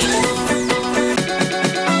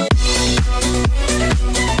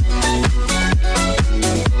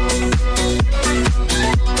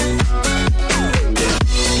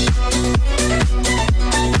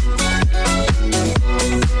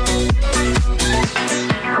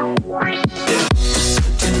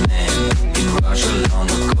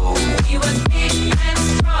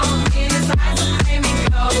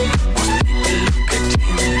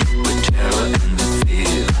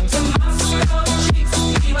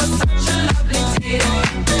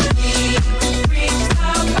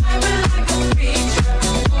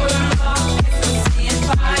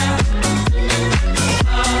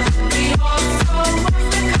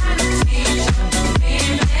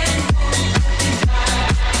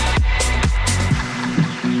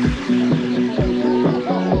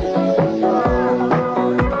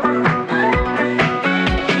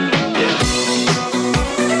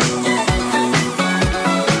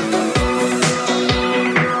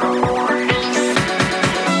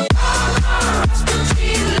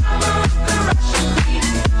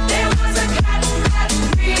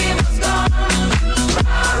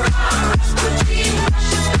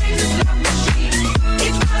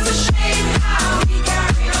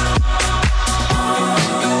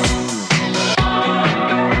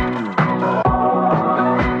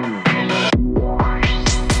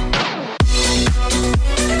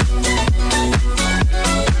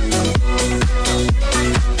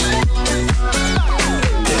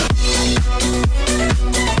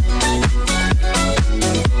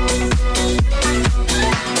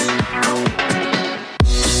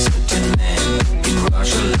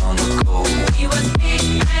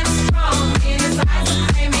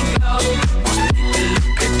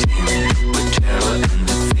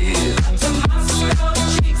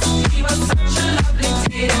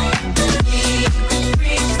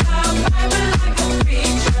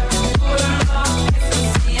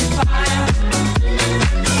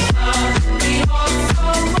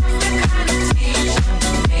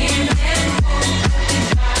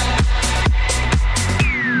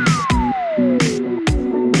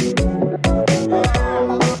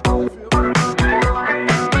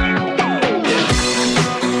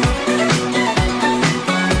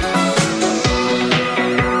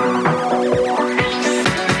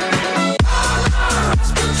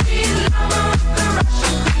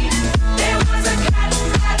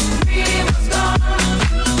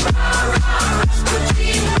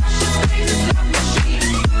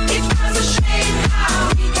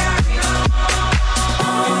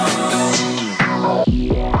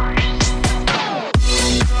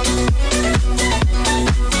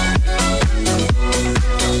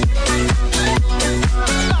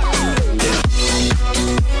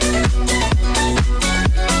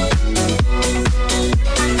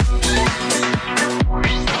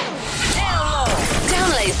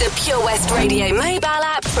 Radio mobile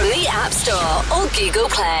app from the App Store or Google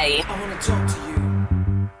Play. I want to talk to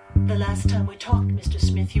you. The last time we talked, Mr.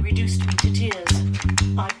 Smith, you reduced me to tears.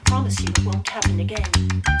 I promise you it won't happen again.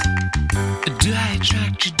 Do I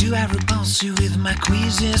attract you? Do I repulse you with my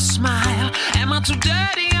queasy smile? Am I too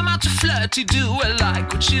dirty? Am I too flirty? Do I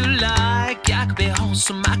like what you like? I could be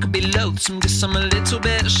wholesome, I could be loathsome, guess I'm a little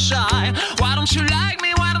bit shy. Why don't you like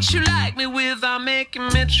me? Why don't you like me without making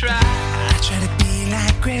me try? I try to be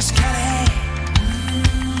like Grace Kelly,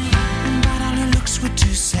 but all her looks were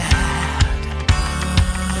too sad.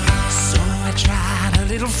 So I tried a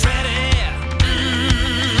little Freddie.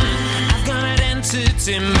 I've got an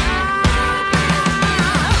entity mind.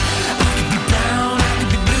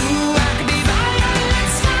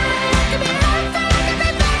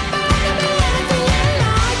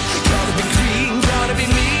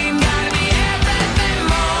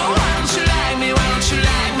 Why don't you like me? Why don't you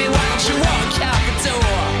like me? Why don't you walk out?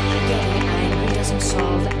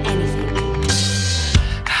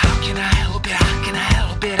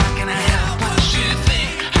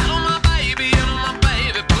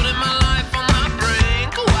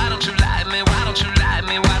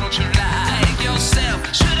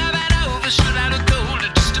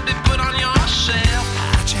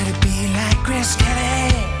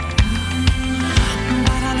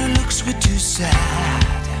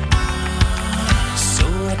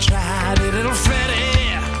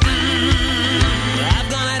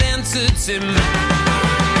 empty mind.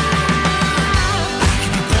 I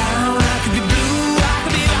could be brown, I could be blue, I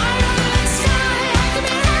could be violet sky, I could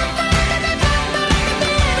be red, I could be purple, I could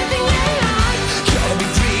be anything you like. Gotta be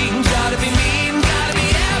green, gotta be mean, gotta be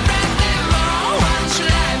everything more. Why don't you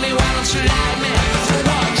like me, why don't you like me? So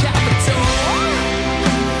walk out the door.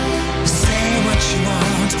 Say what you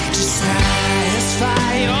want to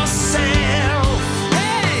satisfy yourself.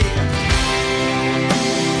 Hey!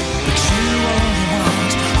 But you only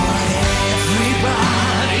want what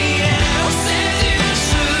everybody else says you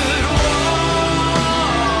should want.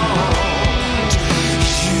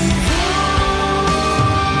 You want.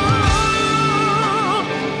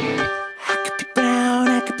 I could be brown,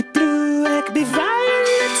 I could be blue, I could be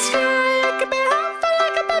violet sky, I could be hot, I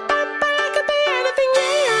could be purple, I could be anything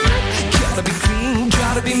you like. Gotta be green,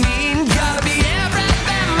 gotta be mean, gotta be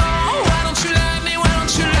everything more. Why don't you like me? Why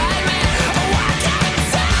don't you like me? Oh, why can't I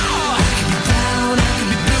tell? I could be brown, I could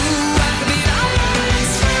be blue, I could be violet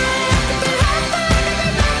sky, I could be hot, I could be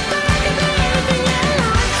purple, I could be anything you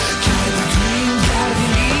like. Gotta be green, gotta be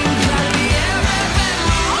mean, gotta be everything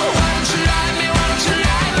more. Why don't you like me? Why don't you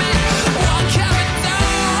like me? Why can't I tell?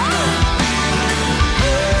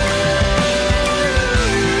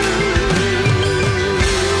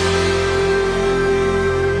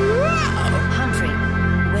 Humphrey,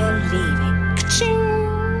 we're leaving.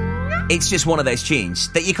 It's just one of those tunes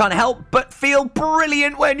that you can't help but feel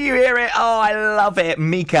brilliant when you hear it. Oh, I love it.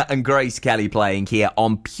 Mika and Grace Kelly playing here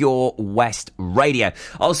on Pure West Radio.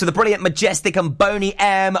 Also, the brilliant Majestic and Boney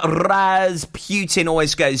M. Rasputin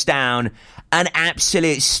always goes down. An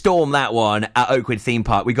absolute storm, that one, at Oakwood Theme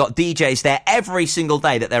Park. We got DJs there every single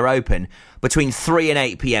day that they're open between 3 and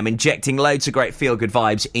 8 p.m, injecting loads of great feel-good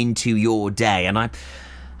vibes into your day. And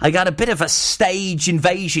I got a bit of a stage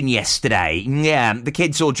invasion yesterday. Yeah, the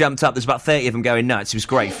kids all jumped up. There's about 30 of them going nuts. It was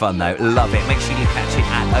great fun, though. Love it. Make sure you catch it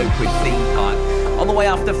at Oakwood Theme Park. On the way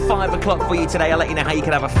after 5 o'clock for you today, I'll let you know how you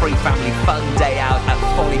can have a free family fun day out at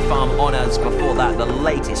Folly Farm Honours. Before that, the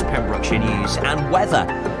latest Pembrokeshire news and weather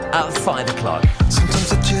at 5 o'clock.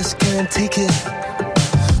 Sometimes I just can't take it.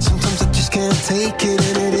 Sometimes I just can't take it,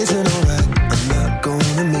 and it isn't alright. I'm not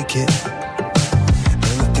gonna make it.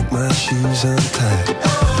 And I think my shoes untied.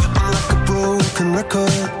 I'm like a broken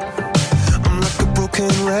record. I'm like a broken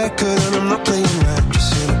record, and I'm not playing right.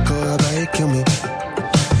 Just cynical, how about you kill me?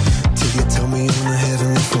 Till you tell me on the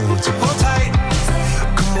heavenly phone. So hold tight.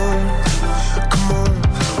 Come on, come on.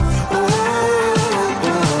 Oh,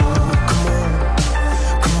 come on,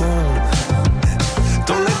 come on.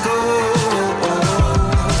 Don't let go.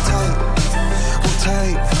 Hold tight, hold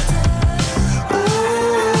tight. Oh,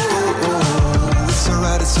 it's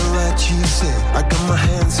alright, you said. I got my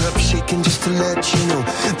hands up shaking just to let you know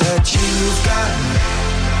that you've got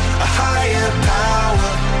a higher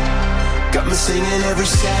power. Got me singing every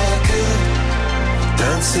second,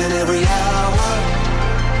 dancing every hour.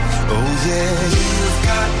 Oh yeah, you've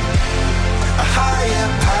got a higher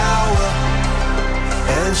power,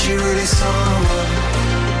 and she really someone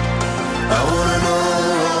I wanna know.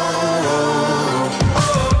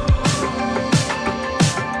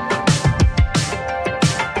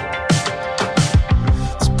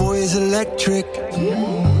 This boy is electric.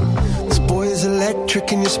 This boy is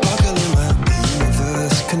electric, and you're sparkling like the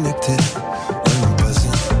universe connected. And I'm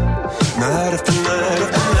buzzing night after night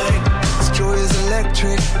after night. This joy is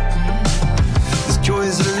electric. This joy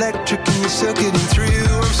is electric, and you're circuiting through.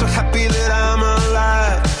 I'm so happy that I'm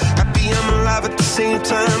alive. Happy I'm alive at the same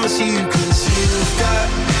time as you. 'Cause you've got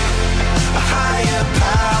a higher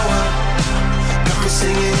power. Got me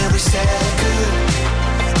singing every second,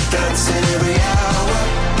 dancing every hour.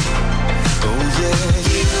 Oh yeah,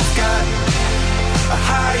 you've got a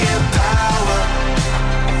higher power,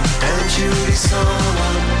 and you really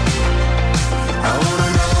someone I wanna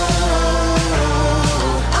know.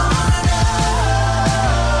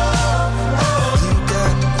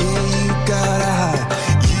 You got a high.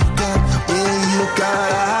 You got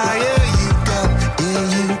a high. Yeah, you got a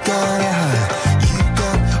high. You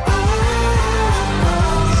got,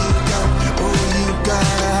 you got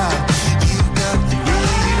a high. You got a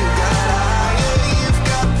high.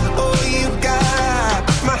 Yeah, you got,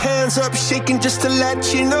 my hands up shaking just to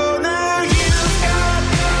let you know now. You've got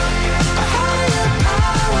a higher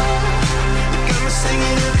power. You got me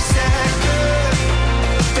singing every second,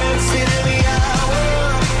 dancing every hour.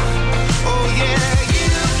 Oh yeah,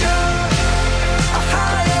 you've got a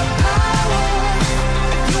higher power.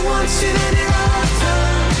 You want it any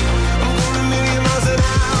lifetime. I'm going a million miles an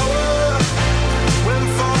hour. Went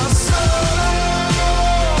for so long,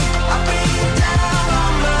 I've been down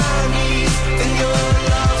on my knees in your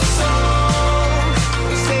love song.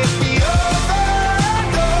 Set me over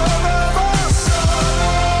and over.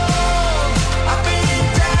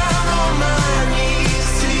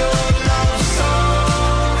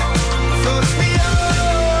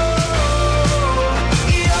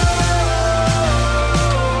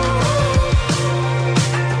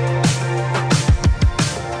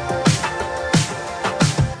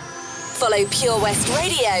 Pure West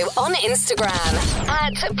Radio on Instagram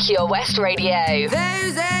at Pure West Radio.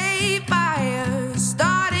 There's a fire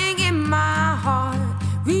starting in my heart,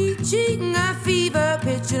 reaching a fever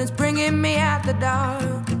pitch and it's bringing me out the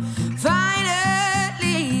dark.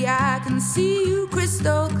 Finally, I can see you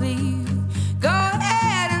crystal clear. Go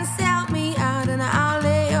ahead and sell me out and I'll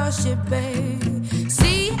lay your ship bare.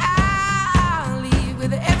 See, I'll leave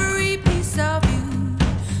with every piece of you.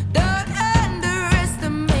 Don't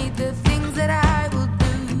underestimate the things that I will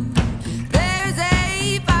do. There's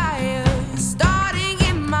a fire starting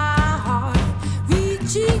in my heart,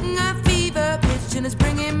 reaching a fever pitch and it's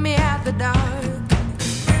bringing me out the dark.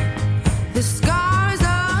 The scars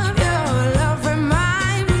of your love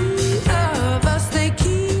remind me of us. They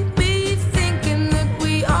keep me thinking that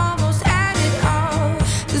we almost had it all.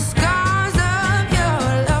 The scars of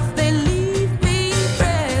your love, they leave me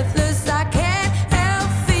breathless. I can't help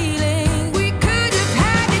feeling we could have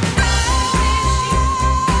had it all.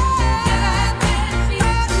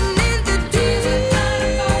 In the deep,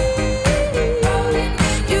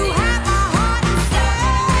 you have my heart inside.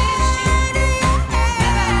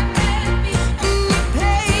 You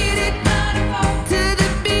played it to the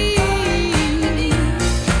beat.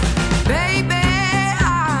 Baby,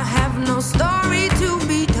 I have no story to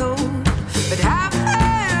be told, but I've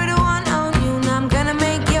heard one on you and I'm gonna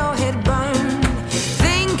make your head burn.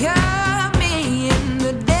 Think of me in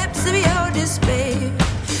the depths of your despair.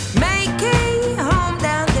 Make a home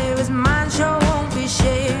down there as mine sure won't be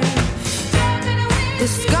shared. The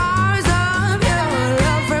scars of your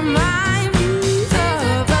love remind me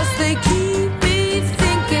of us. They keep me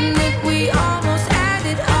thinking that we almost had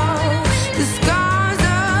it all. The scars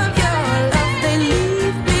of your love, they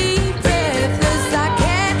leave me breathless. I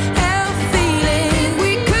can't help feeling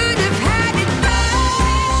we could have had it all.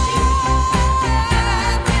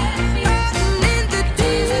 In the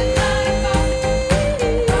deep,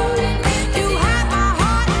 you have my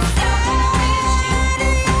heart inside.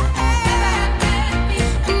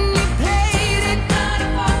 You played it to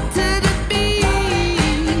the beat.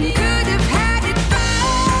 Could have had it all.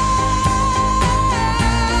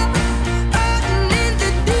 In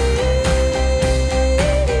the deep,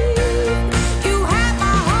 you have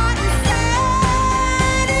my heart inside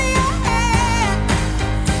of your hand,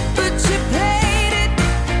 but you played it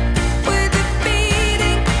with a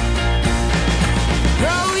beating.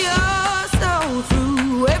 Throw your soul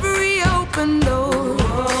through every open door.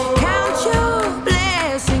 Count your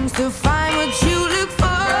blessings to find what you look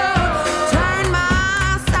for. Turn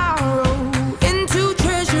my sorrow into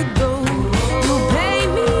treasure gold. You'll pay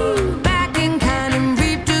me back in kind and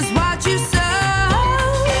reap just what you sow.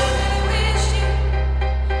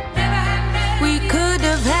 We could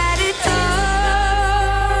have had it all.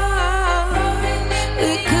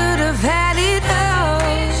 We could have had it all.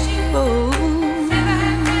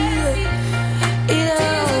 It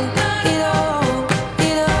all.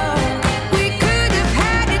 We could have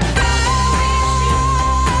had it all.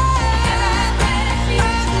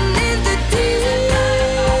 In the deep,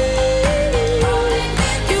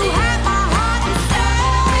 you have my heart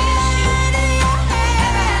inside of your hand.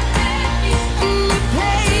 You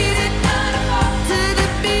played it to the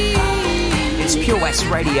beat. It's Pure West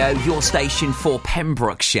Radio, your station for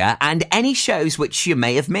Pembrokeshire, and any shows which you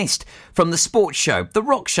may have missed. From the sports show, the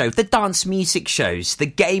rock show, the dance music shows, the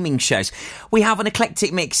gaming shows. We have an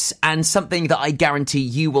eclectic mix and something that I guarantee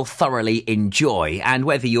you will thoroughly enjoy. And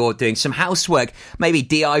whether you're doing some housework, maybe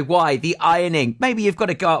DIY, the ironing, maybe you've got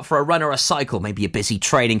to go out for a run or a cycle, maybe you're busy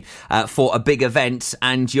training for a big event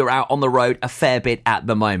and you're out on the road a fair bit at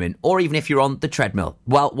the moment, or even if you're on the treadmill.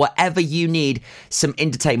 Well, whatever you need some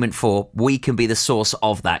entertainment for, we can be the source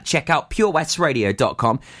of that. Check out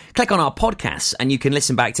purewestradio.com, click on our podcasts, and you can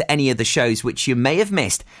listen back to any of the shows which you may have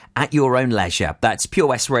missed at your own leisure. That's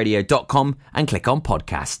purewestradio.com and click on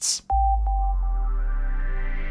podcasts.